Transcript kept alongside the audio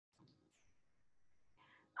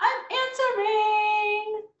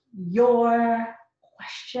your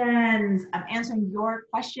questions. I'm answering your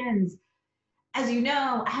questions. As you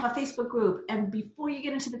know, I have a Facebook group, and before you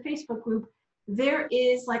get into the Facebook group, there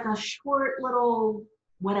is like a short little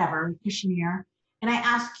whatever questionnaire, and I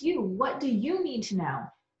ask you, what do you need to know?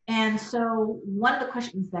 And so one of the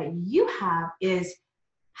questions that you have is,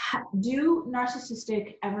 do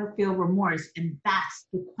narcissistic ever feel remorse? And that's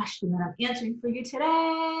the question that I'm answering for you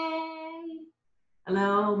today.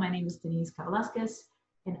 Hello, my name is Denise Kavalauskas,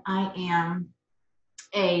 and I am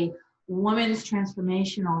a women's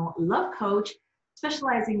transformational love coach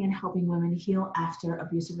specializing in helping women heal after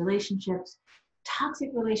abusive relationships, toxic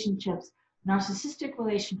relationships, narcissistic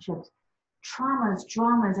relationships, traumas,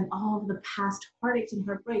 dramas, and all of the past heartaches and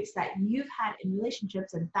heartbreaks that you've had in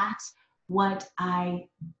relationships. And that's what I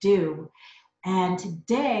do. And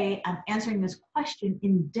today I'm answering this question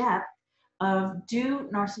in depth of, do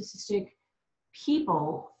narcissistic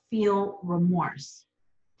people feel remorse?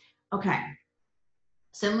 Okay.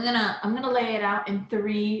 So I'm gonna lay it out in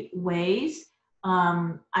 3 ways.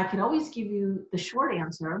 I could always give you the short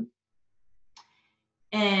answer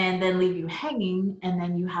and then leave you hanging, and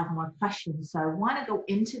then you have more questions. So I want to go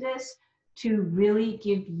into this to really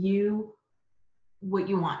give you what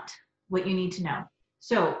you want, what you need to know.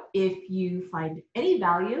 So if you find any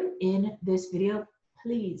value in this video,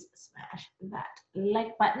 please smash that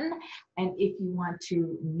like button. And if you want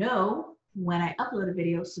to know when I upload a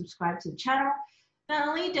video, subscribe to the channel. Not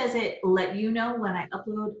only does it let you know when I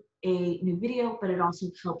upload a new video, but it also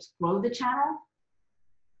helps grow the channel.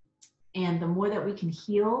 And the more that we can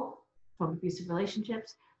heal from abusive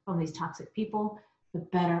relationships, from these toxic people, the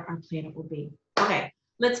better our planet will be. Okay,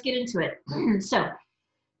 let's get into it. So,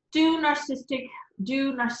 do narcissistic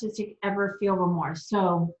ever feel remorse?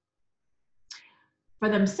 So, for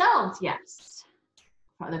themselves, yes.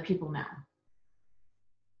 For other people, no.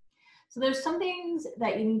 So there's some things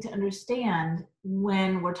that you need to understand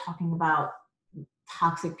when we're talking about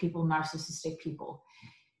toxic people, narcissistic people.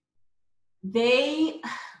 They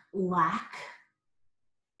lack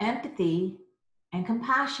empathy and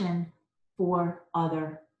compassion for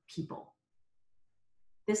other people.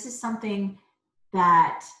 This is something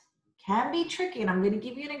that can be tricky, and I'm going to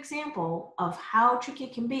give you an example of how tricky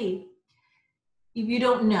it can be if you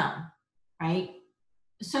don't know, right?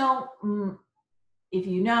 So if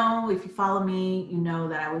you follow me, you know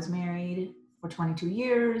that I was married for 22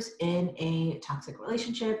 years in a toxic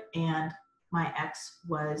relationship, and my ex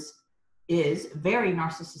is very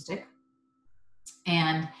narcissistic,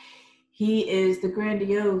 and he is the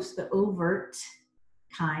grandiose, the overt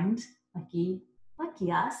kind, lucky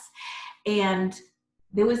us. And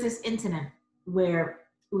there was this incident where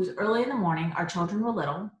it was early in the morning, our children were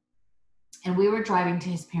little, and we were driving to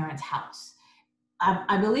his parents' house.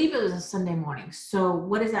 I believe it was a Sunday morning. So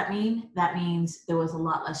what does that mean? That means there was a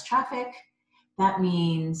lot less traffic. That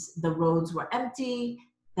means the roads were empty.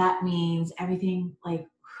 That means everything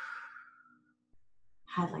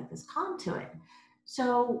had this calm to it.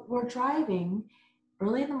 So we're driving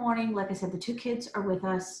early in the morning. Like I said, the 2 kids are with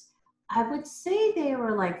us. I would say they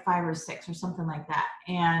were 5 or 6 or something like that.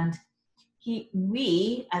 And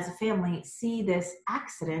we as a family see this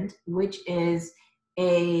accident, which is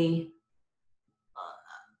a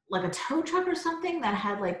tow truck or something that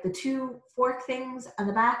had the 2 fork things on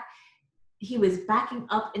the back. He was backing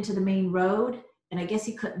up into the main road, and I guess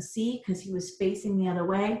he couldn't see because he was facing the other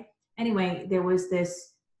way. Anyway, there was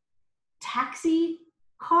this taxi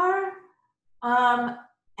car,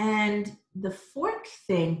 and the fork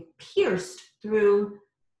thing pierced through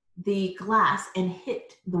the glass and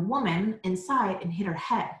hit the woman inside and hit her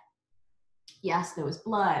head. Yes, there was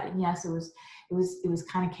blood, and yes, it was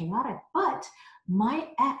kind of chaotic, but my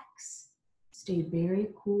ex stayed very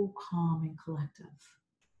cool, calm, and collective.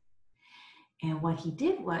 And what he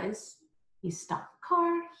did was, he stopped the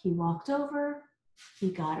car, he walked over,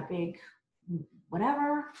 he got a big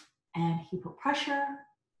whatever, and he put pressure,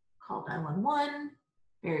 called 911,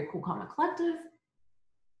 very cool, calm, and collective,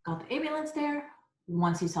 got the ambulance there.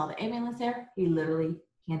 Once he saw the ambulance there, he literally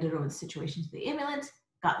handed over the situation to the ambulance,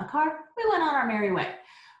 got in the car, we went on our merry way.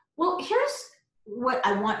 Well, here's what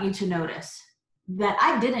I want you to notice that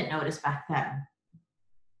I didn't notice back then.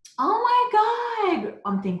 Oh my God,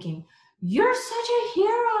 I'm thinking, you're such a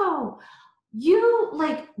hero. You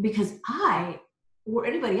because I or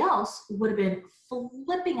anybody else would have been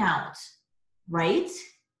flipping out, right?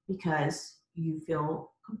 Because you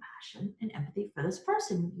feel compassion and empathy for this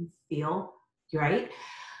person. You feel, right?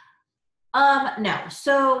 No.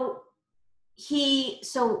 So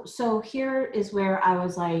here is where I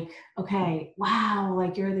was like, okay,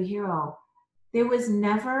 wow, you're the hero. There was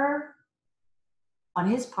never on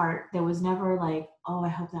his part, there was never like, oh, I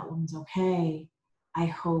hope that woman's okay. I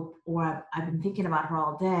hope, or I've been thinking about her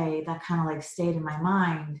all day. That kind of like stayed in my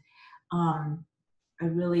mind. I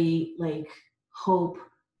really like hope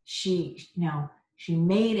she, she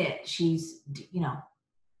made it. She's,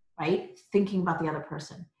 right? Thinking about the other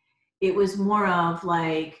person. It was more of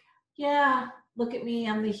like, yeah, look at me,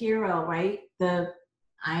 I'm the hero, right?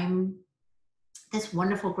 I'm this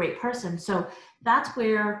wonderful, great person. So that's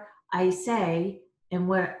where I say, and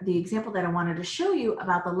what the example that I wanted to show you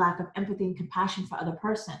about the lack of empathy and compassion for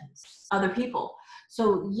other people.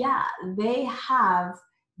 So yeah, they have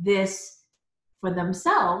this for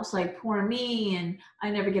themselves, like poor me, and I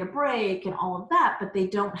never get a break and all of that, but they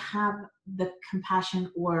don't have the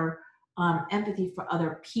compassion or empathy for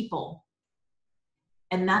other people.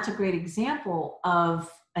 And that's a great example of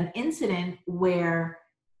an incident where,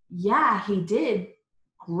 yeah, he did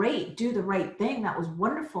great, do the right thing. That was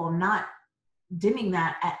wonderful. I'm not dimming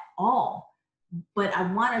that at all. But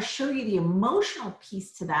I want to show you the emotional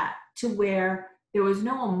piece to that, to where there was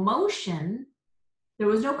no emotion, there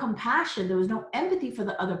was no compassion, there was no empathy for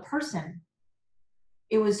the other person.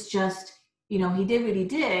 It was just, he did what he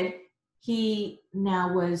did. He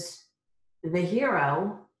now was the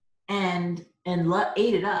hero and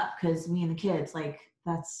ate it up, because me and the kids, like,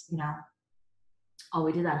 that's, all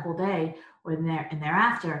we did that whole day or in there and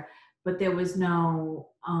thereafter. But there was no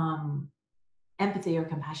empathy or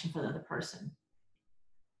compassion for the other person.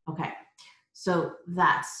 Okay, so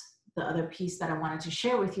that's the other piece that I wanted to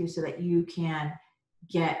share with you, so that you can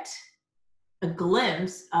get a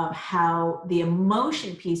glimpse of how the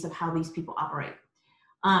emotion piece of how these people operate.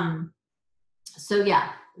 So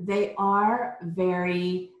yeah, they are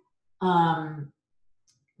very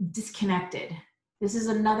disconnected. This is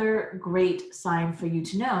another great sign for you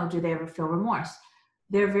to know, do they ever feel remorse?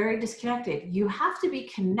 They're very disconnected. You have to be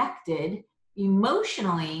connected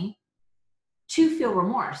emotionally to feel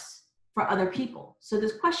remorse for other people. So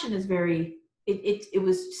this question is it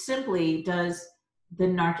was simply, does the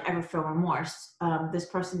narc ever feel remorse? This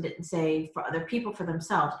person didn't say for other people, for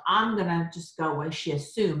themselves. I'm gonna just go with she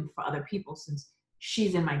assumed for other people, since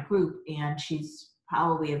she's in my group and she's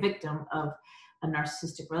probably a victim of a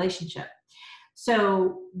narcissistic relationship.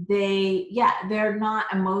 So they're not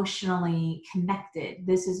emotionally connected.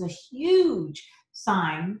 This is a huge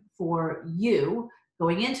sign for you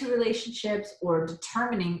going into relationships or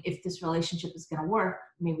determining if this relationship is going to work,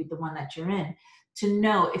 maybe the one that you're in, to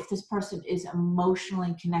know if this person is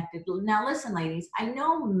emotionally connected. Now, listen, ladies, I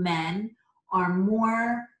know men are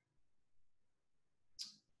more,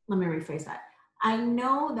 let me rephrase that. I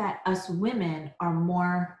know that us women are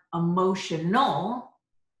more emotional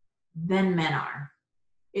than men are.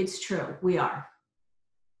 It's true, we are.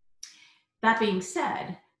 That being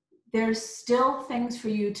said, there's still things for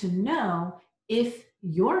you to know if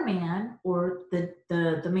your man or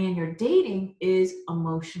the man you're dating is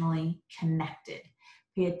emotionally connected.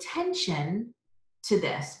 Pay attention to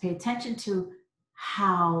this. Pay attention to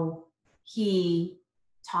how he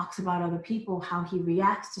talks about other people, how he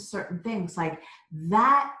reacts to certain things. Like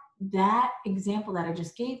that example that I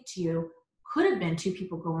just gave to you could have been two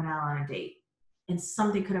people going out on a date, and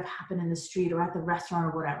something could have happened in the street or at the restaurant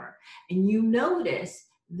or whatever. And you notice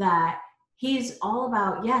that he's all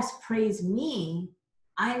about, yes, praise me.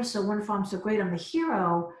 I am so wonderful. I'm so great. I'm the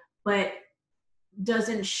hero, but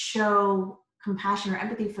doesn't show compassion or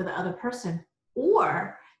empathy for the other person.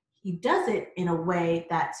 Or he does it in a way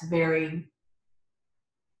that's very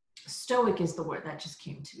stoic, is the word that just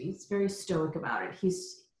came to me. He's very stoic about it.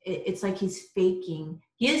 It's like he's faking.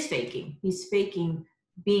 He's faking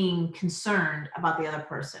being concerned about the other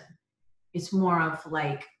person. It's more of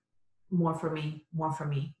like, more for me, more for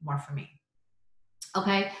me, more for me.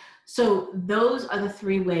 Okay, so those are the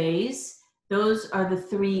three ways. Those are the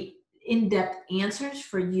three in-depth answers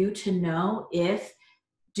for you to know if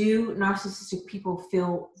do narcissistic people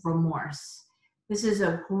feel remorse. This is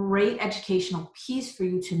a great educational piece for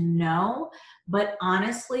you to know, but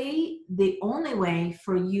honestly, the only way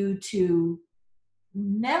for you to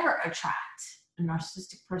never attract a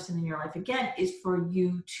narcissistic person in your life again is for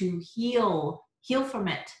you to heal from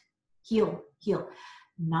it. Heal.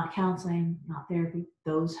 Not counseling, not therapy.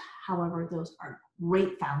 Those, however, those are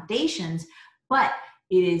great foundations, but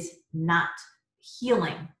it is not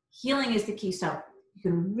healing. Healing is the key. So you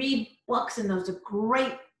can read books, and those are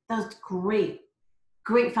great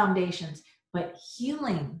foundations, but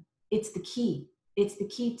healing, it's the key. It's the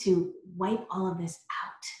key to wipe all of this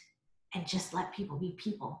out and just let people be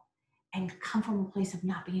people and come from a place of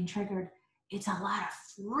not being triggered. It's a lot of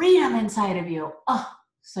freedom inside of you. Oh,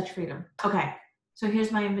 such freedom. Okay, so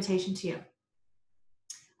here's my invitation to you.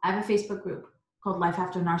 I have a Facebook group. called Life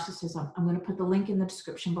After Narcissism. I'm going to put the link in the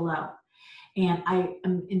description below. And I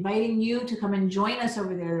am inviting you to come and join us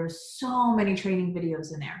over there. There's so many training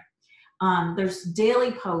videos in there. There's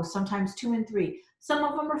daily posts, sometimes 2 and 3. Some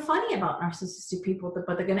of them are funny about narcissistic people,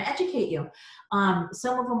 but they're going to educate you.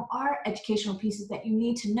 Some of them are educational pieces that you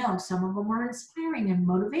need to know. Some of them are inspiring and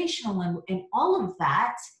motivational and all of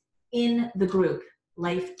that in the group,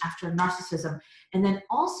 Life After Narcissism. And then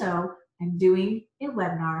also, I'm doing a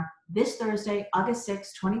webinar this Thursday, August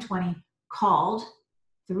 6, 2020, called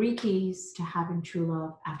 3 Keys to Having True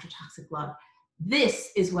Love After Toxic Love.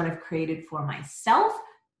 This is what I've created for myself.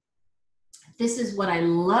 This is what I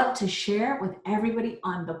love to share with everybody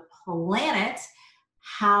on the planet,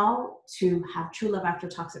 how to have true love after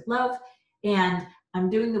toxic love. And I'm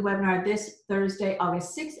doing the webinar this Thursday,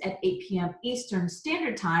 August 6th at 8 p.m. Eastern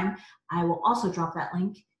Standard Time. I will also drop that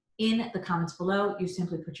link in the comments below. You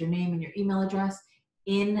simply put your name and your email address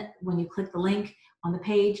in. When you click the link on the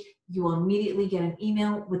page, you will immediately get an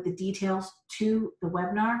email with the details to the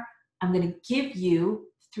webinar. I'm going to give you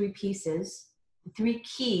 3 pieces, 3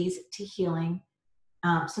 keys to healing,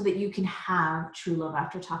 so that you can have true love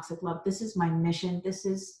after toxic love. This is my mission. This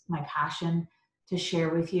is my passion to share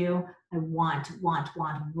with you. I want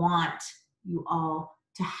you all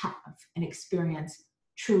to have and experience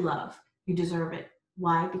true love. You deserve it.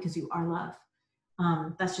 Why? Because you are love.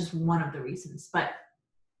 That's just one of the reasons. But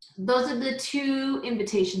those are the 2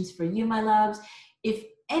 invitations for you, my loves. If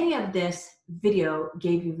any of this video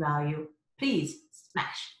gave you value, please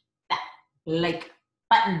smash that like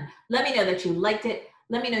button. Let me know that you liked it.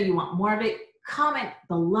 Let me know you want more of it. Comment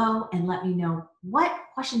below and let me know, what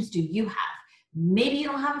questions do you have? Maybe you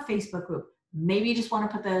don't have a Facebook group. Maybe you just want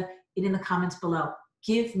to put it in the comments below.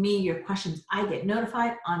 Give me your questions. I get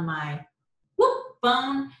notified on my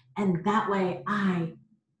phone, and that way I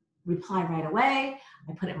reply right away.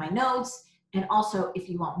 I put it in my notes. And also, if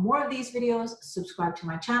you want more of these videos, subscribe to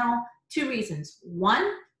my channel. 2 reasons.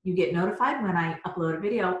 1, you get notified when I upload a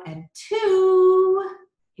video, and 2,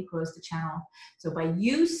 it grows the channel. So by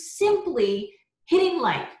you simply hitting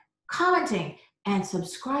like, commenting, and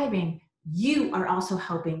subscribing, you are also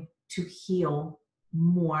helping to heal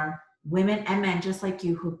more women and men just like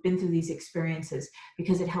you who've been through these experiences,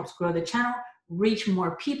 because it helps grow the channel, reach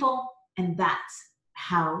more people, and that's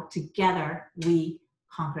how together we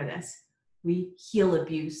conquer this. We heal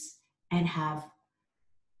abuse and have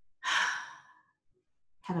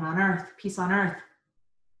heaven on earth, peace on earth,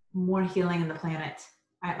 more healing in the planet.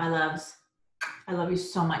 All right, my loves, I love you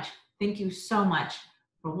so much. Thank you so much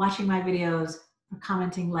for watching my videos, for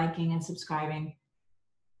commenting, liking, and subscribing.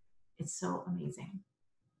 It's so amazing.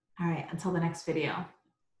 All right, until the next video.